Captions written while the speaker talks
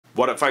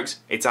What up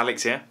folks, it's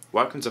Alex here,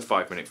 welcome to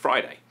 5 Minute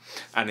Friday,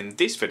 and in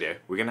this video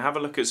we're going to have a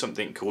look at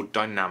something called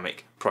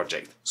dynamic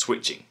project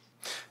switching.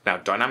 Now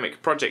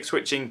dynamic project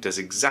switching does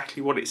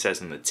exactly what it says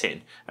on the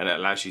tin, and it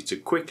allows you to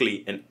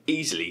quickly and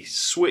easily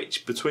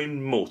switch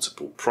between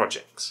multiple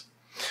projects.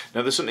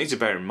 Now there's something to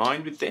bear in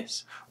mind with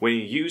this. When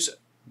you use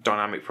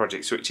dynamic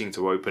project switching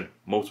to open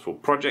multiple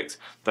projects,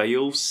 they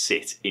all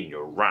sit in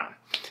your RAM.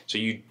 So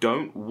you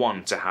don't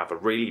want to have a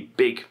really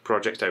big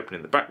project open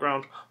in the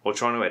background or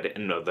trying to edit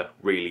another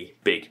really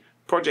big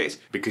project,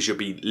 because you'll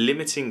be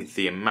limiting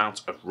the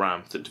amount of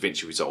RAM that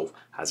DaVinci Resolve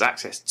has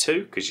access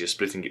to, because you're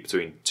splitting it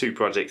between two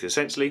projects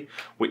essentially,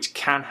 which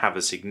can have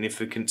a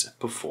significant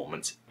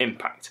performance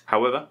impact.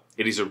 However,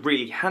 it is a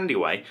really handy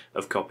way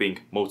of copying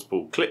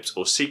multiple clips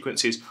or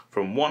sequences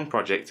from one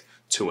project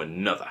to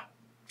another.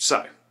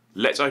 So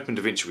let's open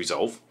DaVinci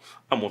Resolve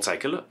and we'll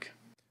take a look.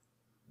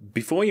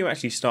 Before you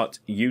actually start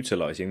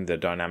utilizing the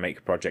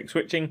dynamic project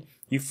switching,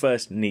 you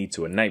first need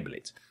to enable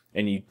it,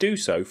 and you do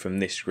so from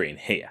this screen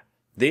here.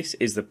 This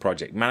is the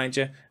project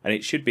manager, and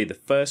it should be the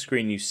first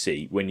screen you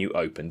see when you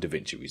open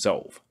DaVinci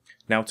Resolve.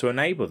 Now to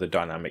enable the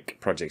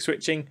dynamic project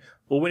switching,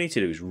 all we need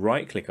to do is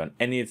right click on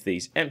any of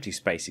these empty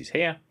spaces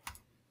here,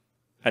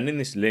 and in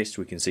this list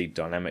we can see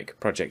dynamic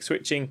project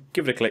switching,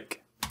 give it a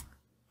click,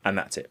 and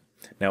that's it.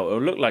 Now it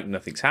will look like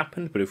nothing's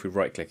happened, but if we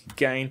right click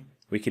again,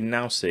 we can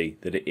now see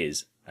that it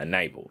is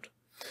enabled.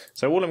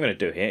 So all I'm going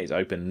to do here is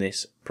open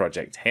this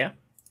project here,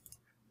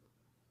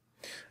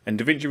 and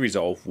DaVinci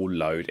Resolve will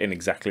load in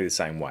exactly the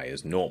same way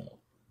as normal.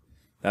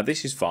 Now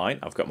this is fine,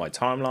 I've got my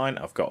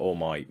timeline, I've got all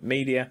my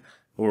media,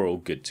 we're all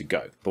good to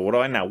go. But what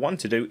I now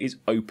want to do is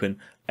open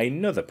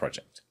another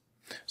project.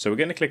 So we're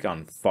going to click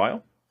on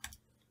File,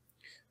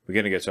 we're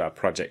going to go to our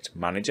project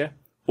manager,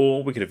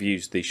 or we could have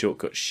used the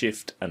shortcut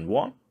Shift and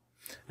 1,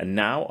 and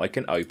now I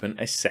can open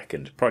a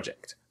second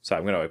project. So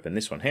I'm going to open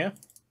this one here,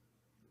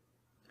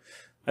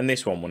 and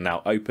this one will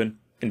now open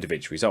in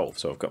DaVinci Resolve.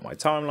 So I've got my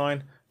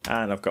timeline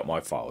and I've got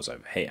my files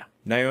over here.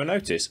 Now you'll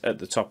notice at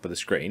the top of the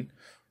screen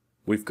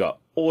we've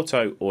got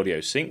Auto Audio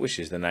Sync, which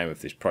is the name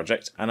of this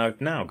project, and I've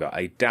now got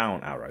a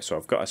down arrow. So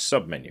I've got a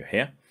sub menu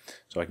here,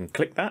 so I can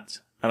click that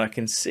and I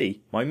can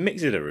see my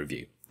Mixida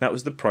review. That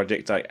was the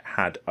project I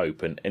had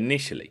open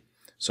initially.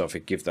 So if I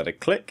give that a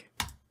click,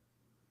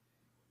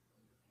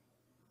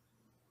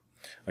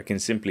 I can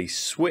simply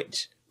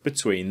switch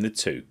between the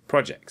two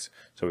projects.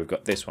 So we've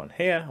got this one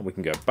here, and we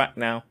can go back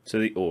now to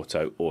the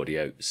Auto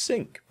Audio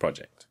Sync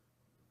project.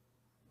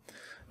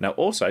 Now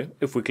also,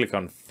 if we click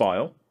on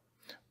File,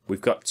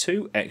 we've got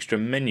two extra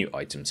menu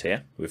items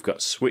here. We've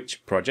got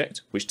Switch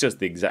Project, which does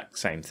the exact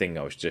same thing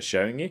I was just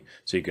showing you,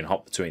 so you can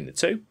hop between the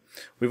two.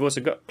 We've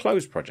also got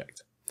Close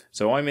Project.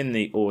 So I'm in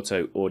the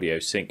Auto Audio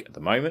Sync at the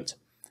moment.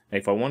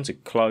 If I want to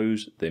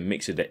close the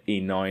Mixida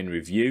E9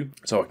 review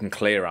so I can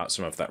clear out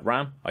some of that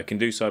RAM, I can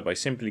do so by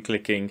simply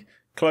clicking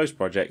Close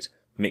Project,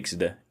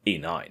 Mixida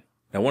E9.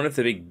 Now one of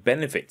the big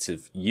benefits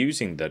of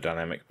using the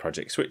dynamic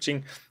project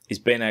switching is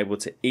being able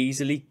to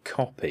easily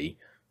copy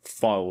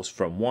files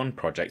from one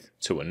project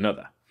to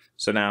another.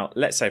 So now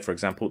let's say for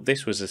example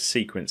this was a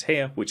sequence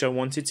here which I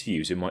wanted to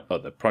use in my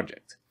other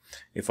project.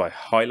 If I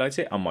highlight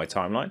it on my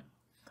timeline,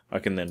 I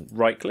can then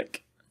right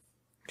click,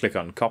 click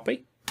on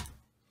copy.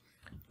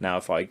 Now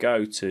if I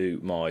go to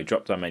my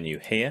drop down menu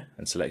here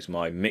and select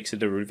my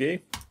Mixida review,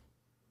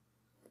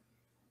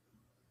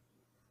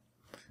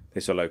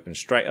 this will open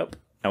straight up.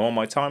 Now on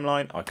my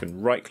timeline I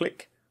can right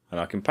click and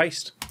I can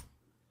paste,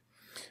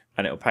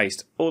 and it will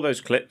paste all those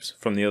clips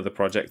from the other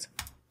project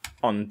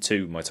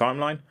onto my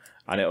timeline,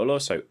 and it will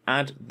also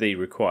add the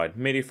required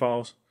media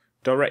files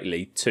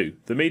directly to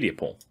the media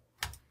pool.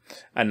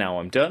 And now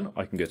I'm done.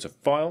 I can go to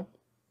File,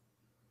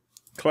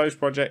 Close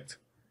Project,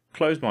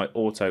 close my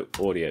Auto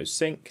Audio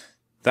Sync.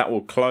 That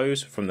will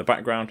close from the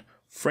background,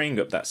 freeing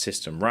up that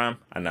system RAM,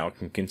 and now I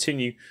can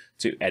continue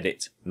to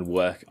edit and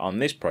work on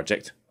this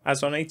project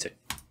as I need to.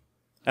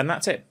 And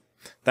that's it.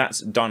 That's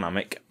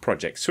dynamic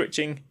project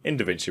switching in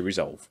DaVinci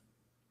Resolve.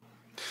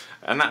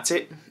 And that's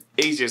it.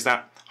 Easy as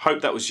that.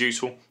 Hope that was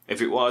useful.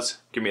 If it was,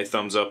 give me a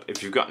thumbs up.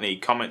 If you've got any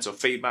comments or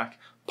feedback,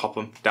 pop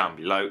them down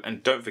below,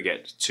 and don't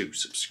forget to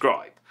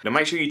subscribe. Now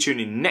make sure you tune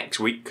in next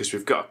week, because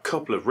we've got a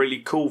couple of really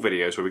cool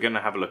videos where we're going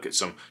to have a look at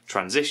some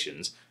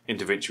transitions in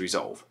DaVinci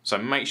Resolve. So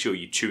make sure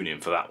you tune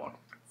in for that one.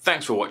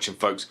 Thanks for watching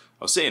folks.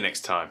 I'll see you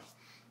next time.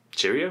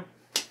 Cheerio.